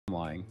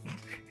flying.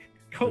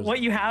 What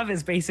you have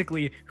is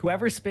basically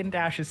whoever spin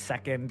dashes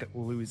second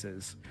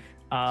loses.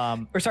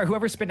 Or sorry,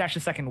 whoever spin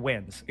dashes second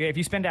wins. If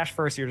you spin dash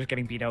first, you're just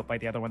getting beat out by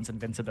the other one's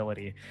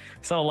invincibility.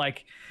 So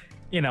like,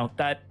 you know,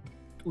 that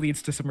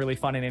leads to some really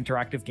fun and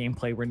interactive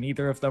gameplay where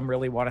neither of them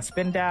really want to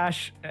spin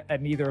dash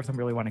and neither of them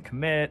really want to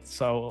commit.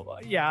 So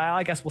yeah,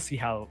 I guess we'll see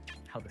how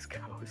this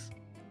goes.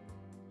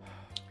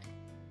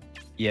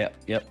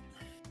 Yep.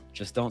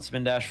 Just don't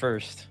spin dash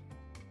first.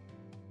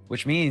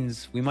 Which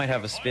means we might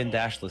have a spin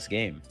dashless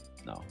game.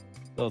 No,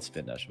 they'll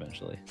spin dash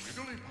eventually.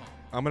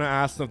 I'm gonna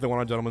ask them if they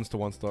want a gentleman's to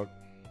one stock.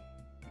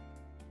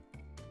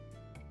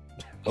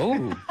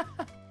 Oh,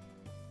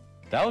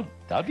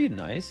 that'd be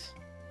nice.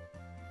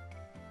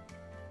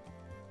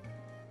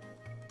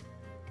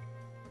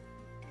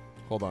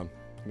 Hold on,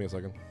 give me a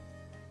second.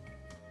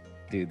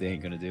 Dude, they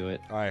ain't gonna do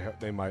it.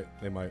 They might.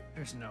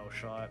 There's no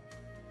shot.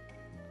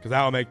 Because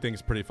that will make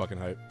things pretty fucking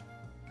hype.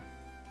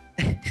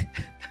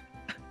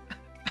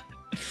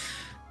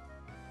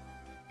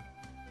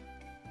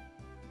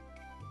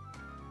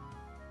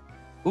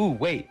 Ooh,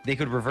 wait, they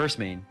could reverse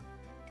main.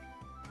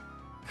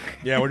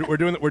 Yeah, we're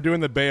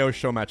doing the Bayo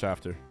show match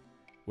after,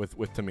 with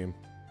Tamim.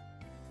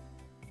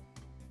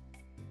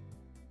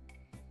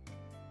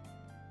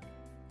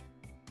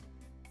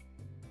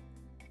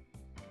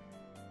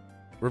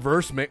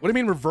 Reverse main? What do you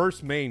mean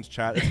reverse mains,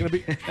 chat? It's gonna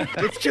be.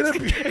 It's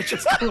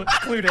just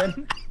clued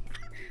in.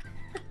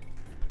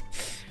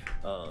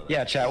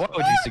 Yeah, chat. Why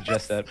would you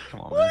suggest that?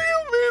 Come on, What man. do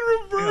you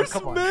mean reverse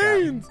come on,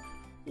 mains?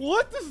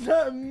 What does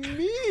that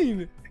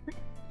mean?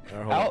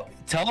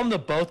 Tell them to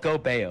both go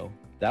Bayo.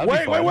 That would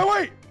be fun.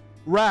 Wait.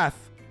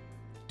 Wrath,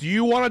 do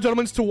you want a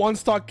gentleman's to one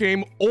stock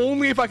game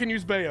only if I can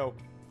use Bayo?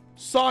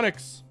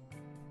 Sonix.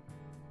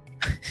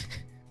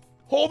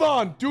 Hold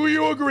on. Do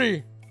you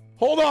agree?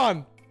 Hold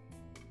on.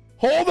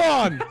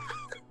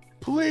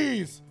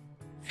 Please.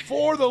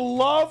 For the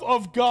love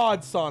of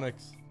God,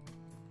 Sonix.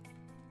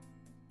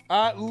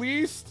 At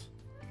least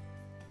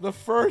the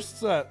first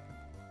set.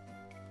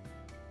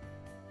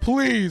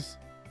 Please.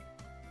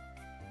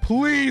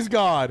 Please,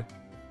 God.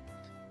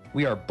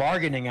 We are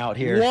bargaining out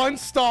here. One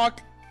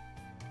stock.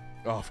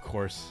 Oh, of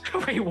course.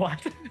 Wait,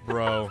 what?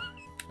 Bro.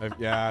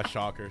 Yeah,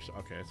 shocker.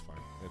 Okay, it's fine.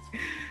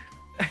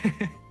 It's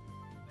fine.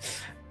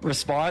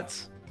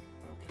 Response?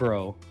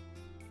 Bro.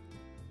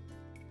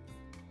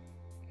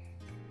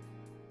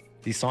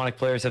 These Sonic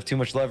players have too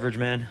much leverage,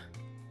 man.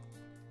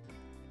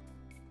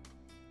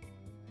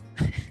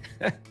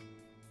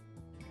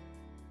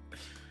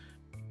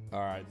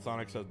 Alright,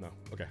 Sonic says no.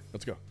 Okay,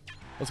 let's go.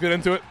 Let's get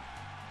into it.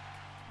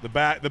 The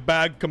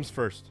bag comes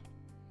first.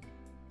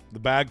 The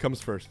bag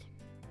comes first.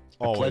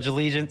 I pledge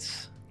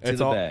allegiance to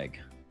the bag.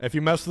 If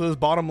you mess with his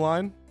bottom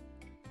line,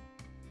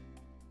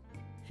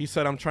 he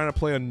said, I'm trying to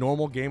play a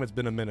normal game. It's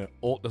been a minute.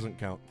 Ult doesn't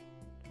count.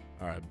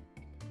 Alright.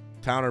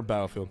 Town or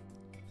Battlefield?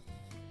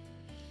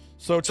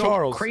 So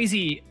Charles.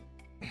 Crazy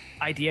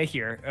idea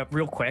here,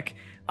 real quick.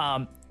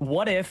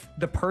 What if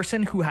the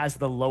person who has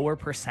the lower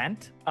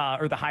percent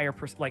or the higher,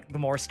 like the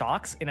more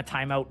stocks in a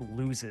timeout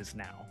loses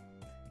now?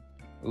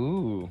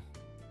 Ooh.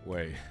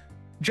 Wait.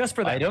 Just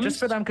for them. Items? Just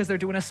for them because they're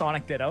doing a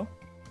Sonic Ditto.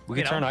 We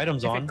can turn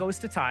items on. If it goes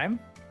to time.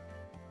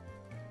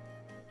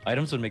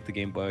 Items would make the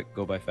game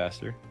go by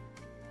faster.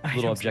 Items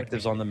Little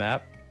objectives on the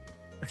map.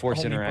 Force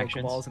only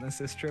interactions. Pokeballs and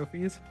assist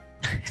trophies.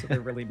 So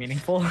they're really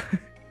meaningful.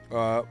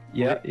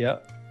 Yeah.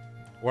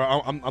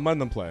 Well, I'm letting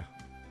them play.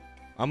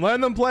 I'm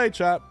letting them play,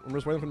 chat. I'm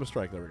just waiting for them to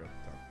strike. There we go.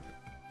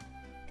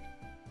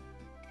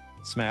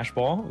 Smash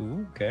ball.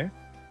 Ooh, okay.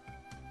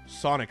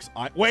 Sonix.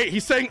 Wait,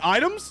 he's saying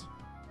items?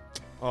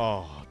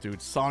 Oh, dude,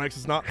 Sonix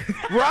is not.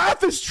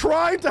 Wrath is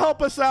trying to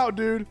help us out,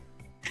 dude.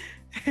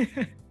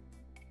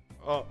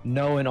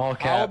 No in all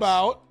caps. How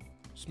about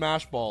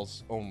smash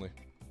balls only?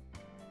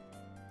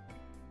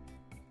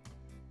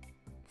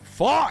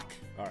 Fuck!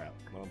 Alright,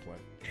 let him play.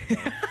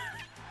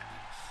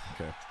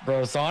 Okay.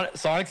 Bro,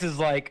 Sonix is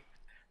like,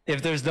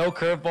 if there's no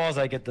curveballs,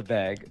 I get the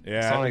bag.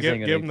 Yeah, Sonix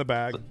ain't give him the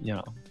bag. You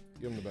know.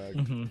 Give him the bag.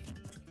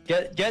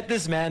 Mm-hmm. Get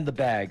this man the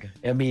bag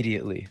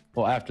immediately.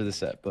 Well, after the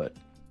set, but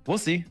we'll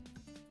see.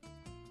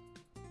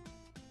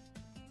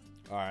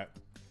 Alright.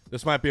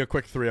 This might be a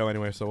quick 3-0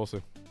 anyway, so we'll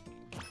see.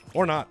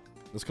 Or not.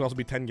 This could also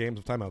be 10 games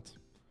of timeouts.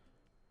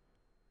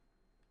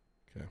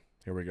 Okay,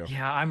 here we go.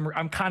 Yeah,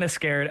 I'm kind of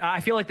scared.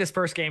 I feel like this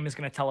first game is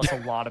going to tell us a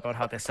lot about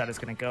how this set is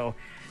going to go.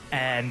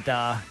 And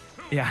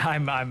yeah,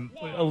 I'm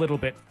a little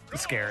bit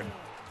scared.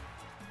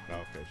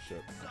 Okay,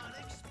 shit.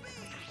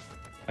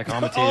 I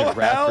commentated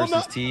Wrath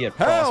versus T at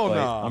Frostbite.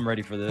 Nah. I'm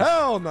ready for this.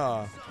 Hell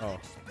nah. Oh,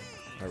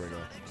 there we go.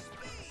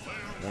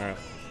 All right,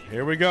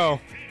 here we go.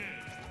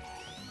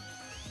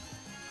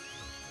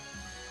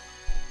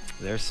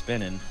 They're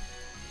spinning.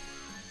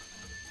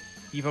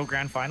 Evo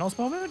Grand Finals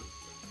moment?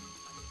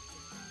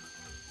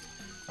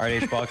 All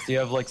right, H-Box, do you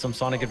have like some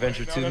Sonic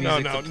Adventure 2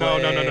 music to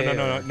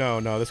play?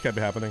 No, this can't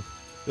be happening.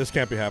 This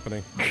can't be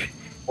happening.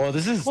 Well,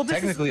 this is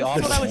technically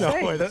awesome. That's what I was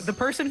saying. No, The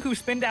person who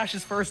spin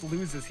dashes first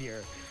loses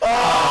here. So it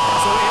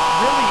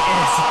really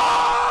is.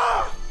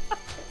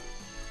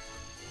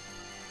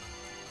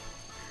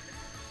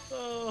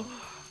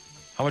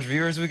 How much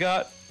viewers we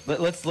got?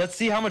 Let's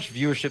see how much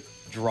viewership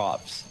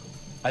drops.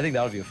 I think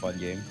that would be a fun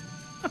game.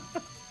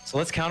 So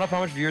let's count up how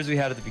much viewers we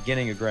had at the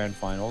beginning of Grand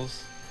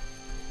Finals,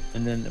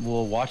 and then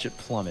we'll watch it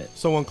plummet.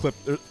 Someone clip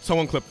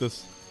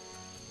this.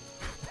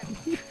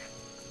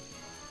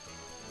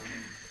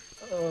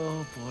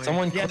 Oh boy.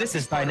 Someone clip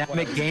this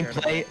dynamic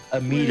gameplay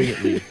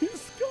immediately.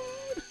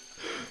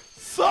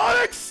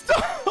 Sonic,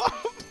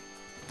 stop!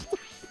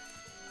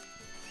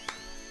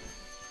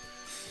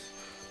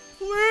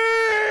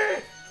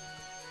 Please!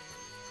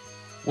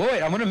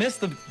 Wait, I'm gonna miss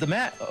the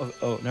mat.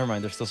 Oh, never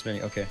mind. They're still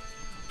spinning. Okay.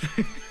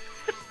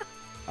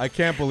 I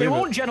can't believe they it.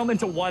 won't gentlemen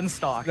to one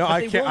stock. No,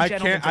 I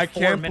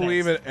can't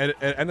believe it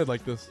ended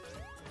like this.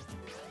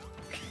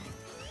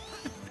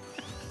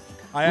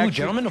 Ooh,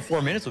 gentlemen to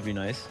 4 minutes would be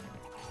nice.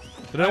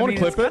 Did I want to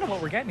clip that's it? kind of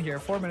what we're getting here.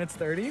 4 minutes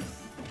 30.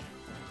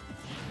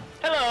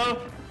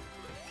 Hello.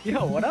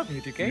 Yo, what up,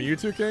 Mewtwo King?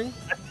 Mewtwo King?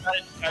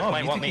 Oh,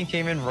 Mewtwo King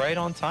came in right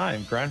on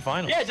time. Grand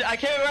Finals. Yeah, I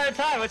came in right on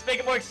time. Let's make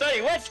it more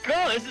exciting. Let's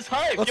go. This is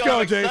hype. Let's Yo, go,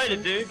 I'm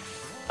excited, Jason. dude.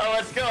 Oh,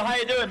 let's go. How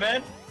you doing,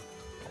 man?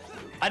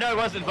 I know I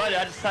wasn't invited.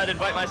 I just decided to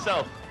invite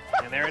myself.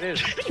 And there it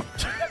is.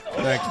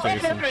 Thanks,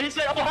 Jason. He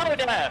said, "Oh, hi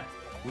there."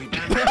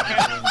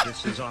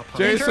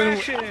 Jason,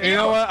 you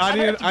know what? I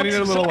needed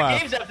a little laugh.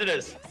 Games after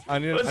this. I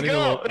needed a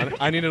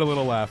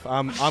little laugh.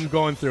 I'm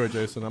going through it,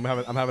 Jason. I'm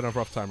having a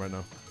rough time right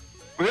now.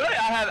 Really?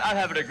 I'm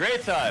having a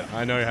great time.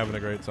 I know you're having a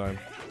great time.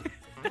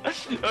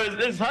 This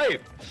is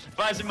hype.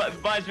 Reminds me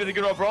of the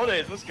good old bro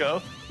days. Let's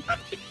go.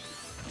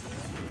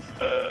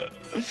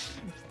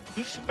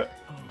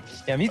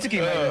 Yeah, Mewtwo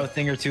King might know a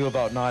thing or two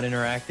about not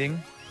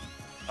interacting.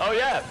 Oh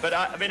yeah, but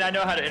I mean I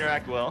know how to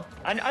interact well.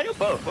 I know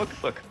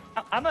both. Look.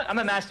 I'm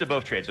a master of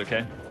both trades.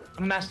 Okay.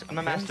 I'm a master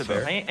of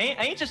both. I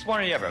ain't just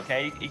one or the other.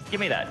 Okay. Give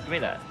me that.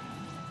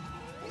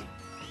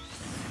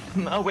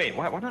 Oh wait,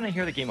 why don't I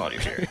hear the game audio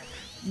here?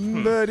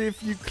 But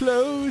if you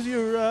close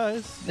your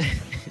eyes,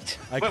 wait,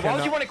 why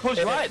would you want to close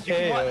your eyes?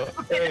 They were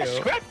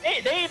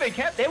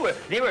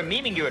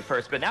memeing you at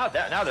first, but now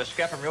they're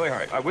scrapping really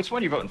hard. Which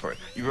one are you voting for?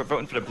 You were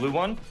voting for the blue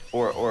one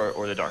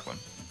or the dark one?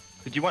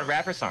 Did you want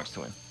rapper Sonix to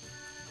win?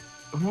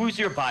 Who's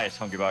your bias,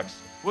 Hungrybox?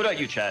 What about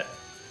you, chat?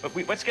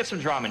 Let's get some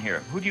drama in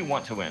here. Who do you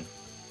want to win?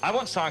 I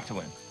want Sonic to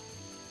win.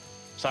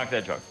 Sonic the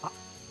Hedgehog.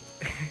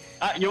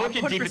 You're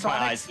looking deep into my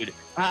eyes, dude.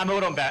 I'm a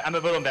little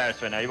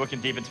embarrassed right now. You're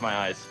looking deep into my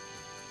eyes.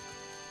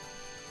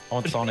 I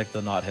want Sonic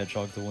the not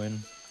Hedgehog to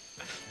win.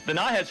 The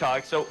not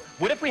Hedgehog. So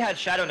what if we had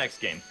Shadow next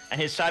game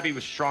and his side B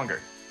was stronger?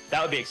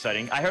 That would be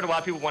exciting. I heard a lot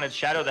of people wanted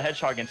Shadow the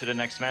Hedgehog into the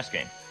next Smash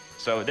game.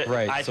 So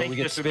right. I so think we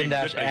could spin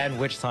dash and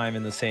witch time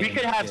in the same. We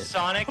could have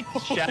Sonic,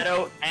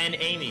 Shadow, and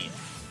Amy.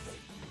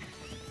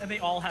 And they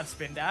all have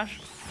spin dash?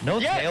 No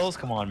Tails?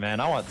 Come on,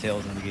 man. I want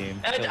Tails in the game.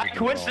 And I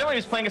coincidentally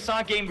was playing a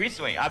Sonic game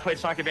recently. I played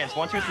Sonic Advance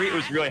 1, 2, 3. It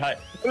was really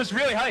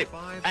hype.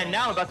 And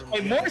now I'm about to play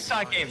more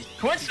Sonic games.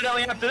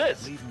 Coincidentally after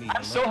this.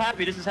 I'm so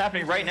happy this is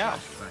happening right now.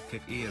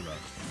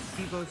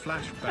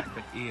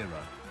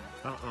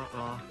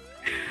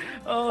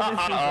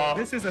 Oh,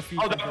 this is a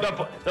feature.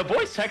 Oh, the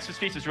voice text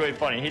speech is really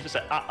funny. He just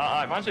said,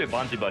 it reminds me of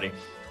Bonzi Buddy.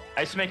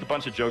 I used to make a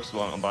bunch of jokes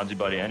on Bonzi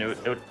Buddy, and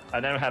I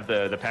then have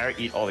the parrot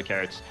eat all the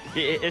carrots.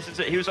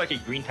 He was like a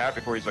green parrot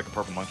before he was like a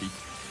purple monkey.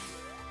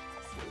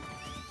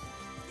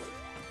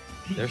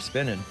 They're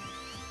spinning.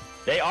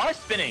 They are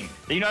spinning.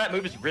 You know that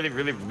move is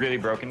really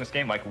broken in this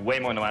game, like way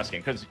more in the last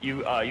game, because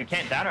you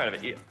can't down out of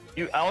it.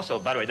 You also,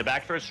 by the way, the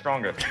back throw is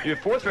stronger. You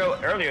had 4th throw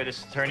earlier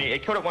this turn.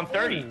 It killed at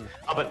 130.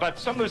 But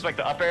some moves like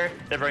the up air,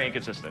 they're very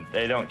inconsistent.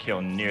 They don't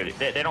kill nearly.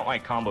 They don't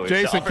like combos.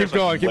 Jason, keep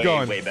going.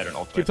 Way better than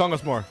ultimate. Keep telling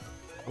us more.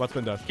 What's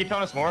been done? Keep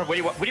telling us more. What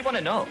do you want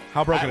to know?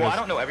 How broken Well, is? I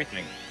don't know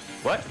everything.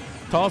 What?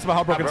 Tell us about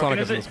how broken Sonic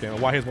is in it? this game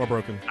and why he's more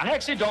broken. I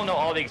actually don't know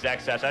all the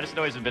exact stats. I just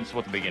know he's invincible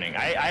at the beginning.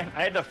 I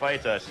had to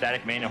fight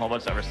Static Main and a whole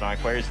bunch of other Sonic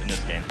players in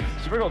this game.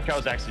 Super Gold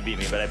Cows actually beat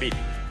me, but I beat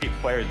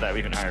players that were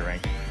even higher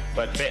ranked.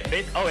 But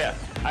oh yeah,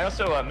 I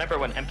also remember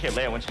when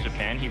MKLeo went to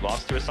Japan, he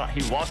lost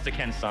to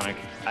Ken Sonic,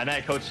 and then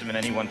I coached him, and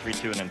then he won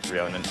 3-2 and then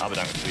 3-0, and then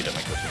Abaddon was sweet at my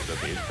coaching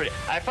ability.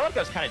 I felt like I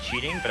was kind of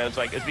cheating, but I was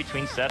like, it was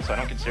between sets, so I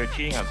don't consider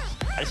cheating. I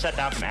just sat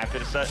down from after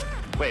the set.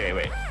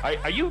 Wait.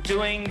 Are you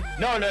doing?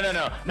 No.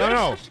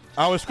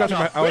 I was scratching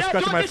my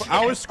foot.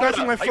 I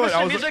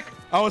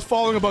was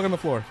following a bug on the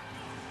floor.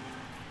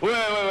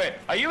 Wait.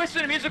 Are you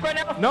listening to music right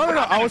now? No.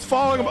 I was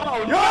following a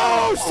bug.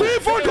 Yo,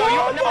 C4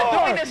 You're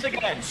not doing this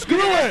again.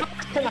 Screw it.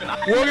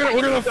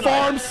 We're gonna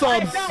farm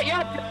subs.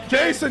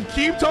 Jason,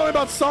 keep telling me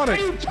about Sonic.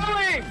 What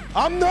are you doing?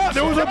 I'm not.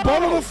 There was a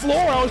bug on the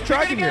floor. I was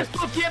tracking it.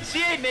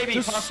 TFCA maybe.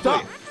 Just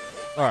stop.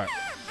 All right.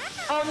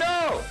 Oh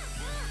no.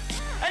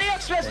 Any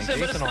X-Messes in,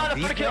 but it's not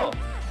a kill.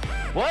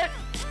 What?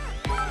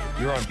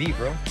 You're on beat,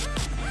 bro.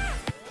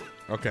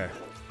 Okay.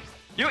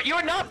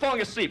 You're not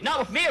falling asleep. Not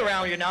with me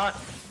around, you're not.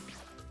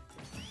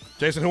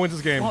 Jason, who wins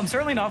this game? Well, I'm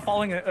certainly not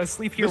falling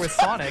asleep here with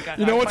Sonic.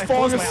 You know what's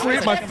falling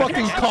asleep? My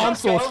fucking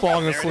console is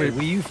falling asleep.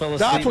 Wii U fell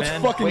asleep, That's what's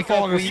man. fucking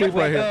falling asleep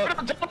right here.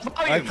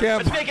 I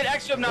can't. Let's make it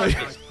extra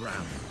obnoxious.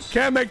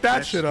 Can't make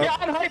that shit up. Yeah,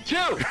 I'm hyped too.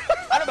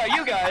 I don't know about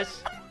you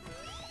guys.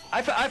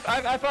 I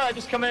thought I'd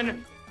just come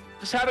in,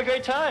 just have a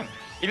great time.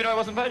 even though I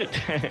wasn't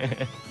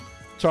invited.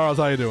 Charles,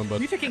 how you doing,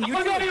 bud? You thinking you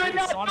I'm not even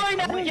Sonic doing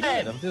that only?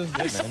 again. I'm doing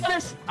I good, saw man.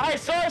 this. I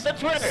saw this on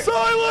Twitter.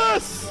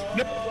 Silas!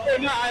 No, you're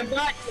not. I'm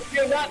not.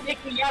 You're not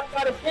making Yap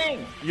God a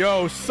thing.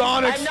 Yo, I'm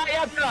Sonix. not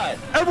Yap God.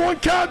 Everyone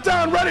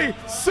countdown, ready?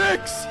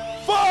 6,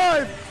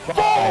 5,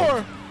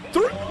 4,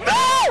 3.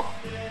 No!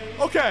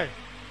 Okay.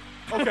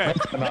 Okay.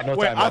 No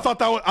Wait, time I out. thought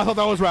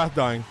that was Wrath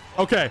dying.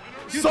 Okay.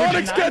 Dude, they're Sonix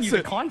denying gets you the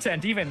it.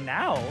 content even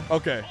now.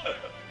 Okay.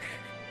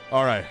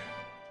 All right.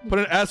 Put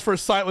an S for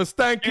Silas.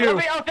 Thank You you.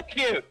 me? Oh, thank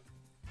you.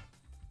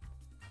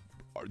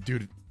 Oh,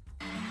 dude.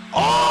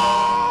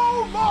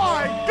 Oh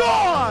my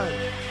God!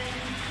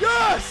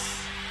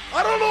 Yes!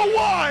 I don't know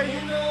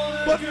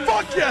why, but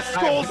fuck yes,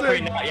 Skulls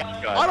in.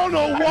 I don't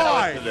know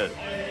why.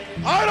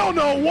 I don't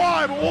know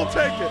why, but we'll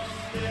take it.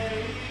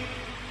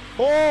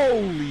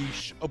 Holy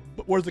sh!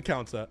 Where's the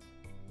counts at?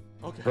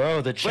 Okay.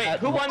 Bro, the Wait, chat.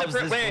 who won the loves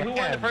first? this Wait, who won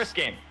the man. first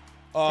game?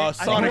 I think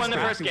Who Sonic. won the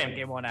Wrath first won game?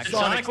 game one, Did actually.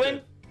 Sonic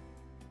win?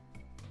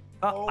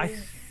 I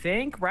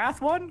think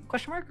Wrath won?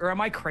 Question mark? Or am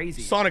I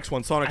crazy? Sonic's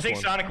one. I Sonic's think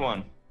one. Sonic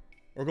won.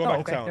 We're going Oh, back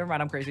okay. to town. Never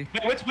mind. I'm crazy.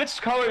 Wait,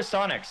 which color is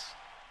Sonic's?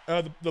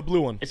 The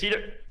blue one. It's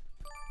either.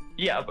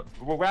 Yeah, but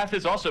Wrath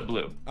is also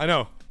blue. I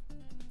know.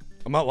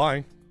 I'm not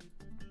lying.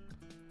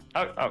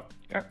 Oh,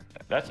 yeah,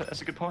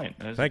 that's a good point.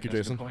 Thank you,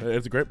 That's a Jason. good point.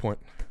 It's a great point.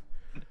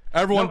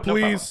 Everyone, No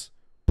problem. please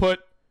put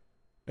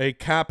a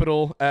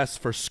capital S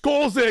for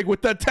Skullzig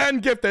with the 10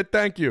 gifted.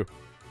 Thank you.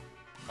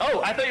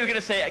 Oh, I thought you were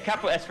gonna say a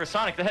capital S for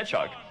Sonic the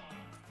Hedgehog.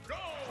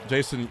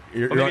 Jason,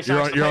 you're Okay, on,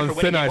 Sonic's you're the on play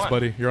for thin winning ice, game one.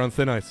 buddy. You're on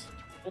thin ice.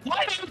 Why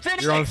are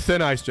you You're on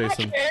thin ice,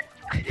 Jason.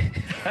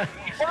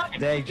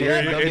 Dang,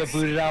 Jason, don't get it's-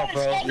 booted out,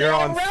 bro. You're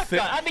on I'm the rap thi-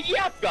 god. I'm the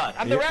Yap god.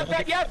 I'm the rap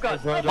god Yap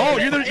god. Oh, now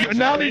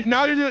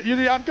you're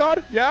the app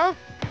god? Yeah?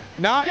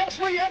 Now That's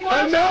what you're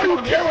And now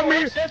you're killing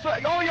me. That's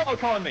what you're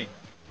calling me.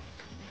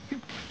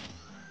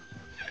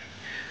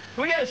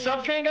 We got a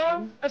sub train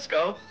going? Let's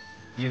go.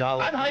 You not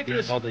I'm hyped for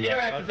this called the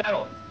interactive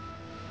battle.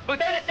 But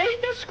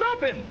they're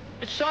scrapping.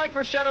 It's Sonic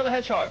vs Shadow the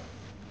Hedgehog.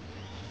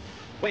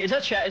 Wait, is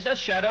that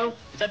Shadow?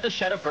 Is that the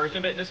Shadow version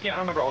of it in this game? I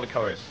don't remember all the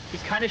colors.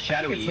 He's kind of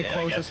shadowy. It's the I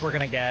closest guess. we're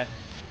gonna get.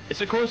 It's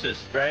the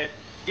closest, right?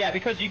 Yeah,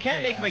 because you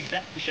can't make him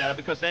exactly Shadow,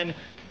 because then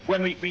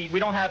when we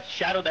don't have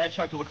Shadow the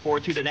Hedgehog to look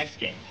forward to the next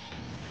game.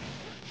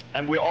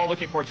 And we're all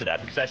looking forward to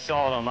that because I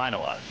saw it online a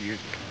lot a few years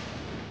ago.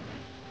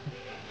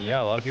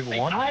 Yeah, a lot of people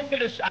want. I'm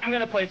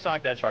gonna play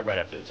Sonic the Hedgehog right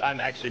after this. I'm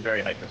actually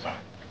very hyped for Sonic.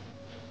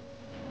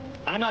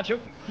 I'm not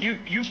joking.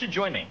 You should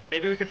join me.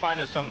 Maybe we could find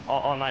some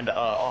online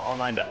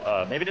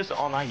maybe there's an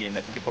online game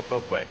that we could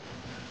both play.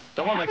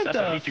 Someone likes that's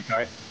a YouTube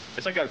kart.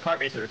 It's like a kart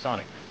racer or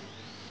Sonic.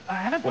 I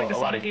haven't played Well, a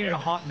a lot Sonic of game in a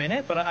games. hot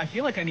minute, but I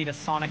feel like I need a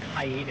Sonic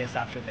hiatus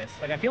after this.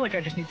 Like, I feel like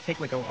I just need to take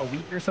like a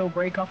week or so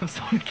break off of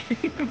Sonic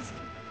games.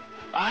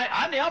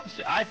 I'm the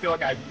opposite. I feel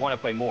like I want to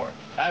play more.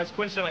 I was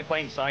coincidentally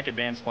playing Sonic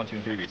Advance 1, 2,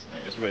 and 3 recently.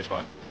 It was really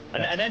fun.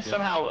 And then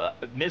somehow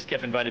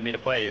Mizkip invited me to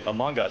play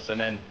Among Us, and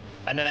then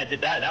I did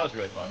that. That was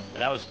really fun.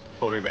 And that was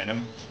totally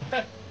random.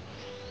 That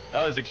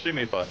was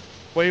extremely fun.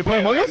 Wait, you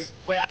playing Among Us?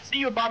 Wait, I see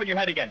you bobbing your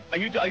head again. Are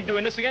you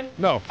doing this again?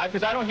 No.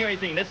 Because I don't hear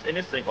anything in this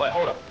thing. Wait,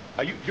 hold up.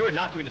 You're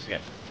not doing this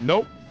again?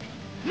 Nope.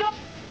 No.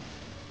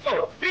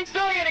 Oh, he's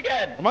doing it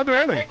again. I'm not doing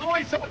anything. I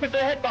always suck with the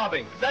head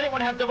bobbing because I didn't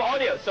want to have the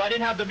audio, so I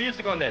didn't have the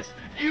music on this.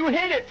 You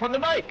hit it from the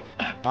mic.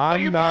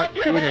 I'm You not bobbed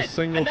your doing a head,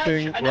 single and that-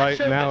 thing and that right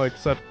showed now us.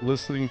 except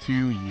listening to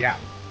you yap.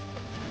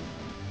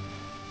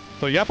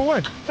 So yap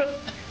away.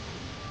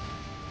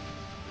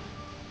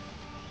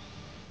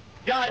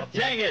 God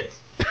dang it.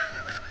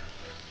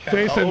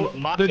 Jason, Oh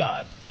my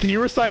God. can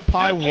you recite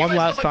pi I gave one myself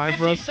last like time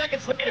for 50 us?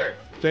 seconds later.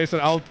 Jason,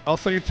 I'll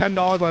send you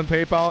 $10 on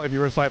PayPal if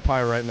you recite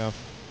pi right now.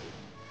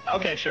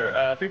 Okay, sure.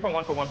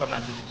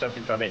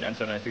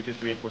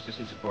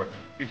 3.141596678979323846664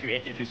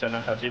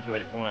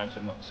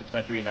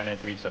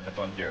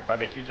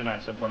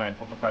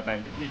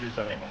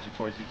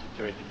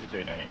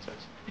 228279749793749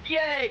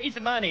 Yay! Easy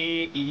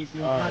money. Easy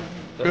money.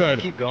 Good.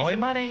 Keep Easy going.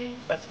 money.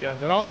 Let's go.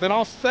 Then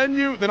I'll send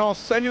you the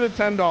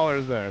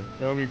 $10 there.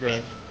 That'll be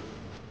great.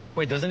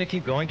 Wait, doesn't it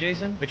keep going,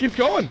 Jason? It keeps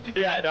going.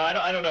 Yeah, no,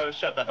 I don't know.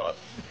 Shut the hell up.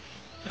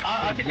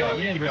 I'll keep going.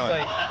 Yeah, You keep you're going.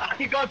 like- I'll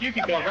keep going if you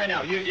keep going right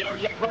now.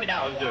 Right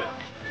now, let's do it.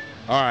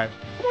 All right.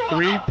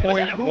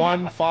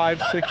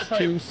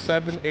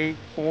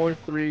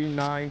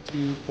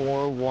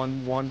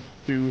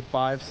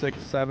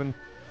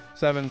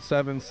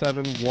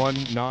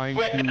 3.1562784392411256777719204.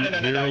 Wait,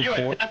 no.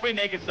 You're definitely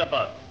making stuff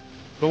up.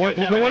 Then what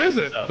is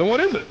it? Then what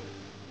is it?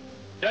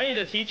 Do I need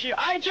to teach you?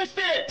 I just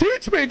did!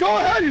 Teach me. Go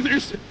ahead.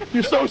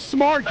 You're so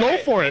smart. Go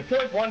for it.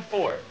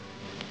 3.14.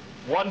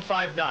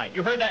 159.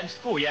 You heard that in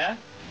school, yeah?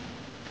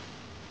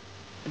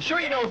 I'm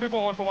sure you know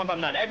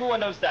 3.14159. Everyone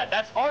knows that.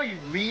 That's all you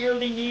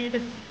really need.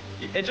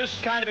 It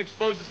just kind of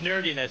exposes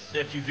nerdiness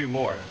if you do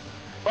more.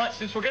 But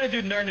since we're gonna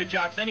do nerd and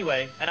jocks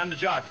anyway, and I'm the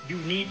jock, you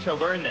need to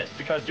learn this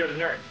because you're the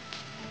nerd.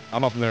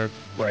 I'm up there.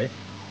 Right.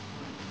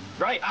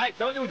 Right?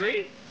 Don't you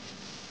agree?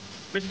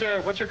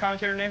 Mr. What's your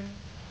commentator name?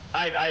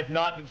 I've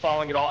not been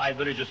following at all. I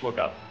literally just woke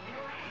up.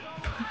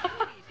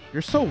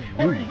 You're so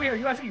rude. Wait, are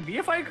you asking me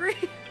if I agree?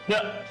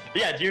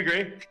 Yeah, do you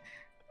agree?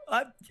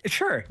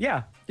 Sure.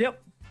 Yeah.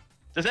 Yep.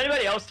 Does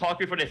anybody else talk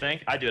before they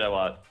think? I do that a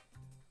lot.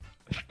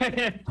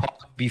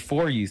 Talk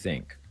before you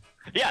think.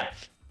 Yeah.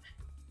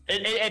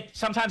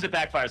 Sometimes it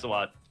backfires a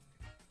lot.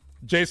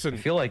 Jason, I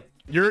feel like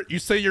you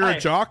say you're a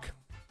jock?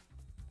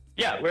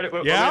 Yeah.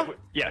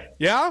 Yeah.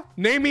 Yeah?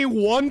 Name me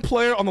one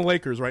player on the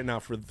Lakers right now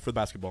for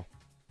basketball.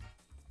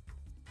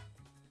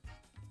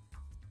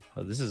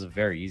 oh, this is a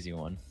very easy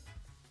one.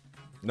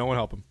 No one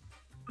help him.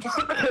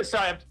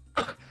 Sorry.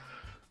 What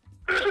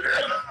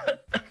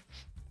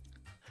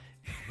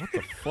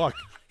the fuck?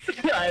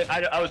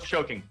 I was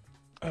choking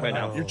right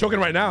now. You're choking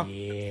right now?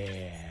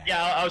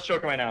 Yeah, I was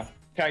choking right now.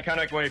 Kind of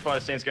like when you fought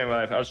a Saints game of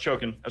life. I was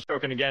choking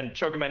again.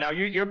 Choking right now.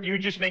 You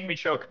just make me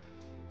choke.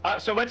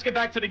 So let's get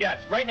back to the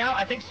gaps. Right now,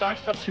 I think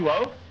Sonic's up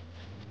 2-0.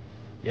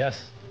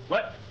 Yes.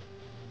 What?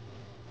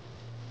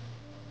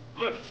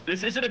 Look,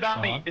 this isn't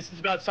about me. This is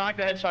about Sonic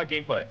the Hedgehog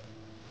gameplay.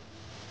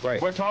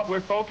 Right. We're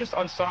focused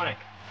on Sonic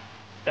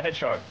the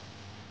Hedgehog.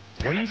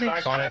 What do you think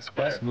Sonic's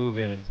best move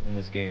in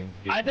this game?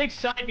 I think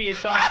Snipey is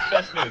Sonic's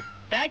best move.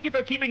 Thank you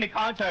for keeping the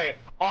commentary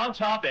on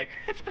topic.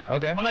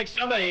 Okay. Unlike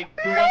somebody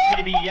who wants me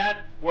to be yet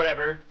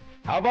whatever.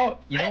 How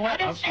about you know what? I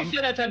didn't see you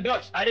send that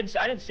 $10. I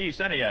didn't see you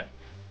send it yet.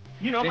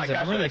 You know my Jason,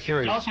 gosh. I'm really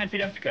curious. I'll send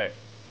feed FTK.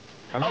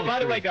 Oh, by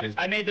the way, guys,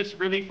 I made this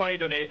really funny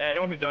donation.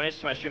 Anyone who donates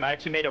to my stream, I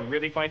actually made a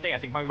really funny thing. I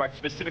think Coinbox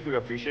specifically will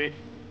appreciate.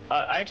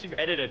 I actually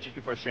edited it just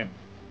before stream.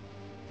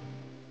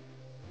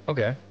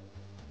 Okay.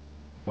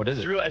 What is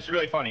it? It's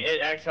really funny.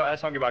 It actually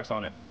has Hungrybox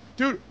on it.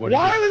 Dude,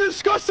 why are they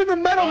discussing the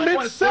meta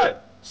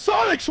mid-set?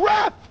 Sonic's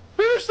rap!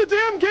 Finish the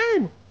damn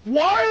game!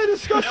 Why are they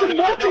discussing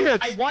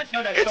multi-hits? It's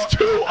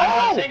 2-0!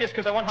 I'm saying this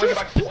because I want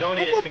Hungrybox to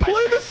donate it to my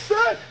play stream. the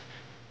set!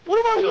 What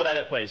am I... So that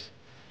it plays.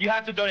 You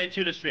have to donate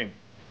to the stream.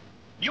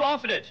 You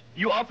offered it.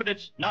 You offered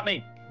it, not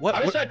me. What?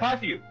 I wish I'd talk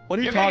to you. What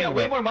are you You're talking gonna get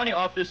way about? more money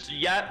off this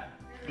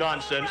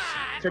nonsense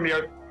from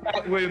your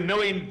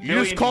million.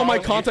 You just call my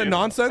content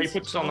nonsense? You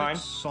put this online.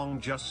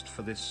 Song just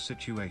for this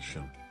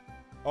situation.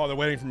 Oh, they're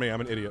waiting for me.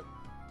 I'm an idiot.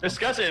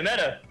 Discuss it,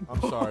 meta.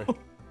 I'm sorry.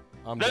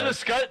 I'm Then done.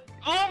 discuss.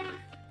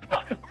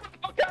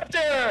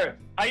 Helicopter!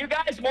 Are you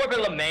guys more of a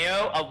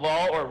LeMayo, a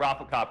LOL, or a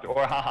Rafflecopter,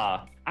 or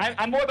haha?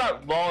 I'm more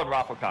about LOL and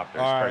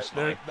Rafflecopters,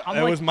 personally.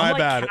 It was my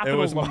bad. It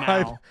was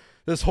my...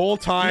 This whole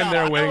time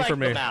they're waiting for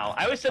me. LeMao.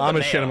 I always said I'm LeMayo.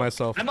 ashamed of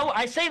myself.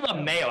 I say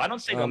LeMayo. I don't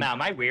say LeMao.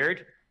 Am I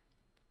weird?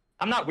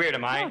 I'm not weird,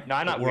 am I? No,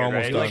 I'm not We're weird,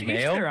 almost right? done.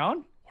 Each their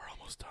own. We're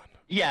almost done.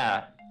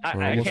 Yeah.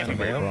 We're I almost can't done.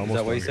 be weird. We're almost Is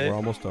that what you done. say? We're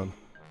almost done.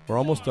 We're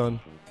almost done.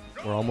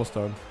 We're almost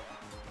done.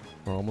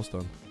 We're almost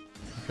done.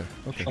 Okay.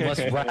 Okay.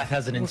 Unless Wrath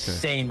has an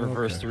insane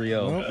reverse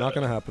 3-0. Nope, not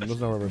gonna happen. There's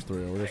no reverse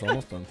 3-0. We're just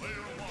almost done.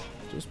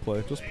 Just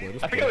play. Just play.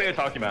 Just I forget what we were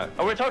talking about.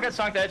 Oh, we're talking about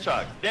Sonic the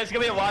Hedgehog. There's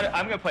gonna be a lot of,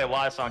 I'm gonna play a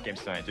lot of Sonic games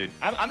tonight, dude.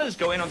 I'm gonna just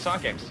go in on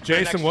Sonic games.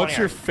 Jason, what's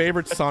your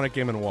favorite Sonic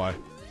game and why?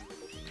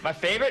 My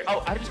favorite?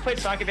 Oh, I just played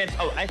Sonic Advance.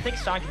 Oh, I think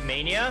Sonic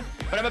Mania.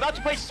 But I'm about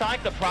to play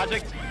Sonic the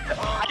Project.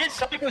 I did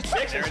Sonic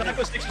 06, and Sonic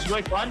 06 is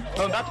really fun.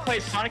 But I'm about to play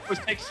Sonic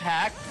 06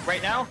 Hack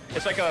right now.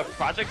 It's like a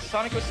Project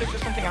Sonic 06 or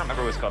something. I don't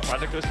remember what it's called.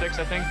 Project 06,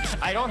 I think.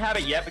 I don't have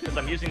it yet because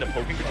I'm using the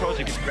poking controls.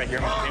 You can see right here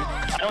on my screen.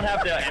 I don't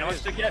have the analog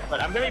stick yet, but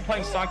I'm going to be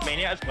playing Sonic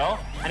Mania as well.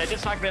 And I did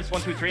Sonic Advance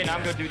 1, 2, 3, and now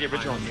I'm going to do the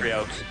original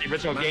trio. The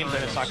original games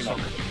and it's Sonic Mode.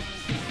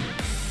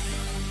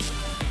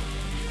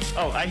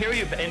 Oh, I hear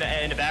you in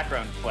the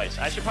background place.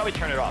 I should probably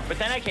turn it off, but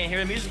then I can't hear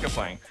the music you're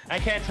playing. I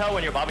can't tell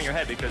when you're bobbing your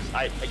head because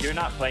you're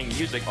not playing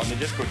music on the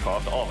Discord call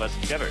to all of us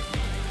together.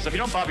 So if you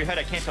don't bob your head,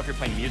 I can't tell if you're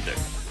playing music.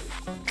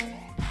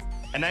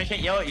 And then I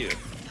can't yell at you.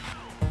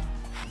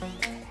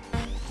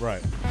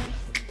 Right.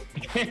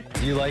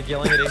 Do you like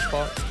yelling at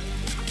H-Spot?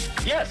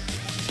 Yes.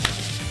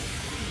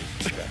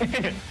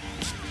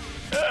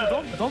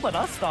 Well, don't let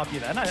us stop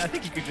you then. I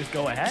think you could just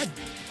go ahead.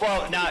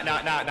 Well, now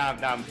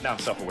I'm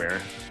self-aware.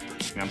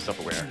 I'm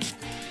self-aware.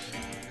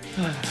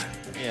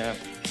 Yeah.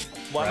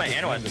 Why am I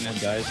analyzing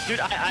this, guys? Dude,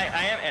 I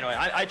am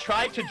analyzing. I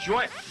tried to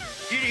join.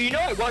 You know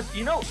I was.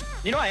 You know.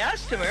 I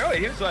asked him earlier.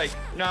 He was like,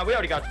 "No,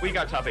 we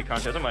got top 8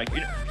 contest." I'm like,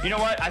 you know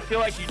what? I feel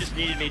like you just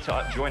needed me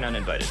to join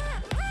uninvited.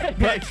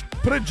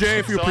 Put a J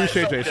if you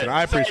appreciate Jason.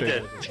 I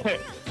appreciate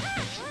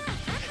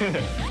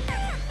it.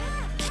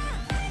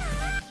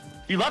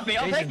 You love me.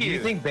 Oh, Jason, thank you.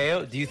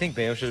 Do you think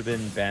Bayo should have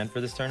been banned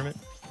for this tournament?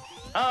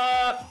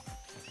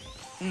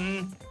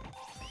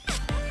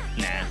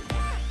 Nah.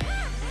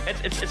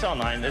 It's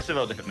online. It's a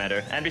little different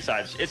meta. And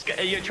besides,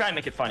 you're trying to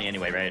make it funny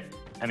anyway, right?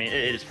 I mean,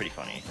 it is pretty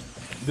funny.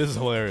 This is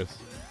hilarious.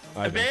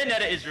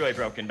 Bayonetta is really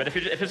broken, but if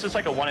it's just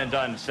like a one and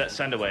done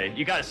send away,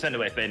 you gotta send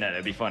away Bayonetta.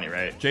 It'd be funny,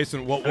 right?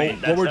 Jason, what I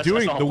mean, we're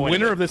doing, the whole the point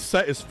winner of of this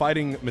set is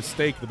fighting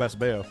Mistake, the best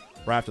Bayo.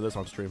 Right after this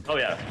on stream. Oh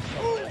yeah.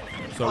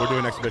 So we're doing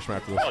an exhibition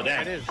after this. Oh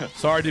dang.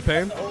 Sorry,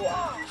 D-Pain.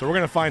 So we're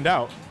gonna find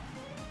out.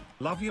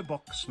 Love your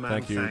box, man.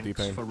 Thank you, Thanks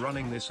D-Pain. for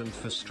running this and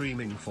for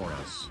streaming for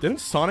us. Didn't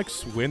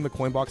Sonix win the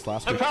Coinbox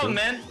last No week? problem, too?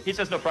 man. He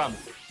says no problem.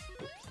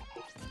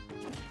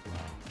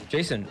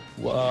 Jason,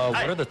 what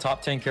are the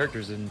top 10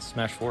 characters in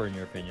Smash 4 in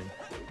your opinion?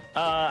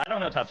 I don't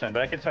know top 10,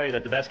 but I can tell you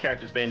that the best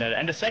character is Bayonetta,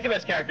 and the second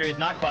best character is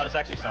not Cloud. It's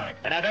actually Sonic.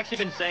 And I've actually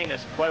been saying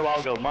this quite a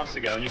while ago, months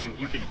ago, and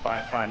you can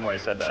find where I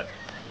said that.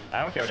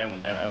 I don't care what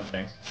anyone else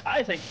thinks.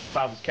 I think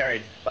Cloud was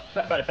carried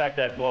by the fact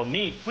that, well,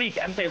 me, Fleek,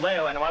 MK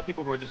Leo, and a lot of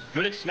people who were just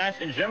good at Smash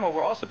in general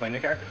were also playing the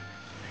character.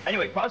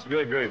 Anyway, Cloud's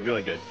really, really,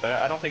 really good,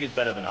 but I don't think he's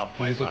better than Up.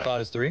 You think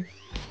Cloud is 3?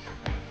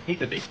 He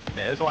could be. Yeah,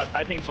 there's a lot.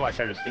 I think it's a lot of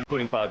characters,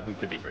 including Cloud, who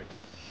could be 3.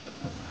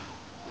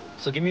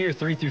 So give me your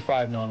 3 through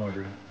 5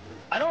 non-order.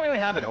 I don't really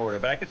have an order,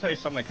 but I can tell you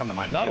something that come to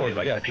mind. Not order,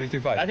 like, yeah, 3 through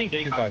 5. I think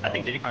Diddy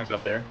Kong's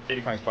up there.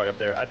 Diddy Kong's probably up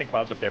there. I think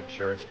Cloud's up there for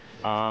sure.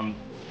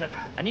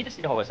 I need to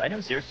see the whole list. I know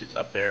Zero Suit's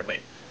up there.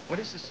 Wait, what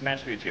is this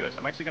Smash 3 list?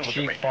 I'm actually gonna look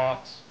at right now.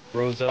 Fox,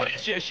 Rosa. Oh,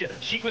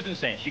 Sheik was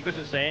insane. Sheik was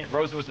insane.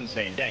 Rosa was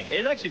insane. Dang,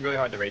 it's actually really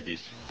hard to rate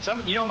these.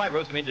 You know, my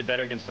Rosa made it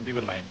better against some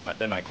people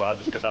than my Cloud,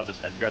 just because I was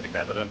just head-grabbing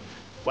bad with them.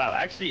 Wow,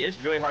 actually,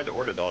 it's really hard to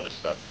order all this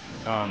stuff.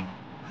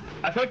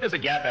 I feel like there's a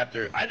gap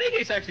after. I think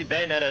it's actually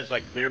Bayonetta is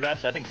like clear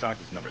best. I think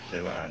Sonix is number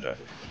 2.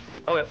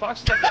 Oh yeah,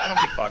 Fox is up there. I don't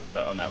think Fox is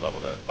on that level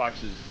though.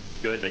 Fox is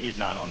good, but he's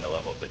not on the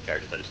level of the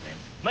characters I just named.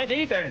 Might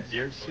be better than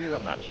Zero Suit.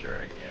 I'm not sure.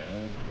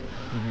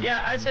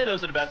 Yeah, I'd say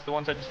those are the best. The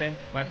ones I just named,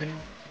 in my opinion.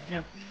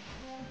 Yeah.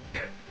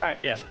 All right.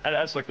 Yeah.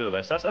 Let's look through the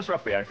list. That's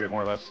roughly accurate,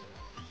 more or less.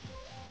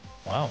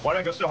 Wow. Why do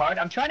I go so hard?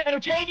 I'm trying to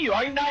entertain you.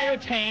 Are you not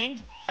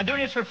entertained? I'm doing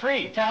this for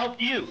free to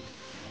help you.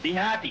 Be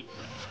happy.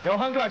 No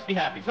Hungarts, be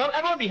happy. No,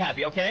 everyone be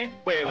happy, okay?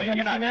 Wait.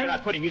 You're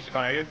not putting music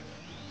on, are you?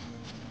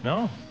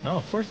 No,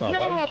 of course not. No.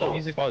 Why would you put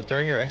music while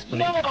during your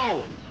explanation?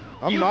 No!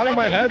 I'm nodding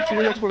my head to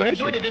your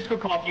explanation. I'm doing a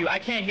Discord call for you. I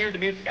can't hear the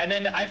music, and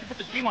then I have to put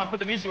the stream on, put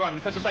the music on,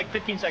 because it's like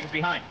 15 seconds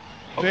behind.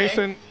 Okay?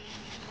 Jason,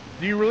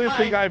 do you really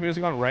think I have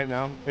music on right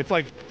now? It's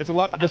a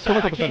lot. I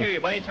can't hear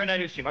you. Why don't you turn down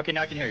your stream? Okay,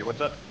 now I can hear you. What's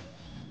up?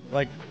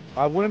 Like,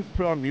 I wouldn't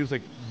put on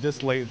music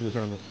this late into the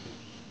tournament.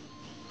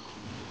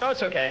 No,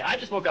 it's okay. I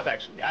just woke up,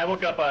 actually. I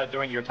woke up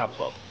during your top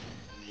 12.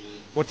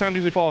 What time do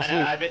you usually fall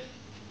asleep?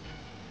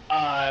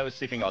 I was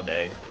sleeping all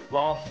day.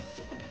 Lol.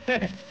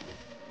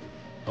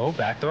 Oh,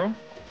 back throw?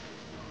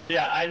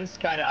 Yeah, I'm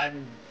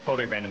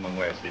totally random on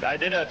where I sleep. I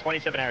did a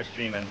 27-hour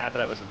stream, and half of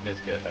that was with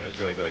Mizka. That was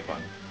really, really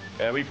fun.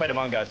 We played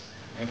Among Us,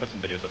 and put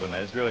some videos up on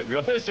that. It's really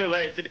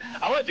late.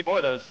 I want to do more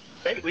of those.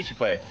 Maybe we should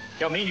play.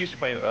 Yo, me and you should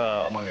play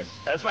Among Us.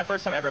 That's my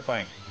first time ever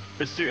playing.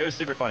 It was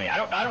super funny. I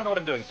don't know what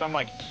I'm doing, so I'm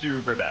like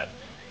super bad.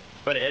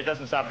 But it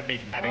doesn't stop me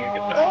from having a good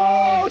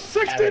time. Oh,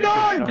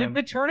 69! Did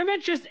the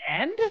tournament just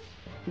end?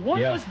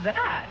 What was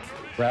that?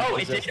 Oh,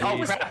 it did. Oh,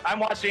 crap. I'm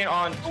watching it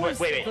on.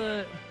 Wait.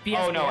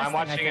 Oh no, I'm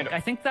watching it. I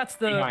think that's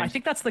the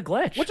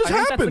glitch. What just I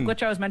think happened?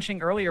 That's the glitch I was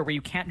mentioning earlier, where you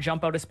can't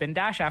jump out of spin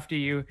dash after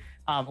you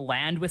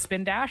land with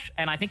spin dash,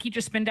 and I think he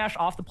just spin dashed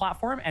off the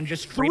platform and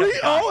just straight up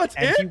died,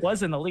 and he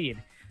was in the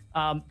lead.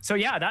 So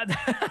yeah,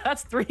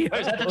 that's 3. Wait,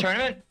 is that the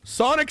tournament?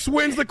 Sonix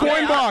wins the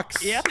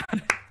Coinbox. Yeah.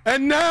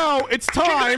 And now it's time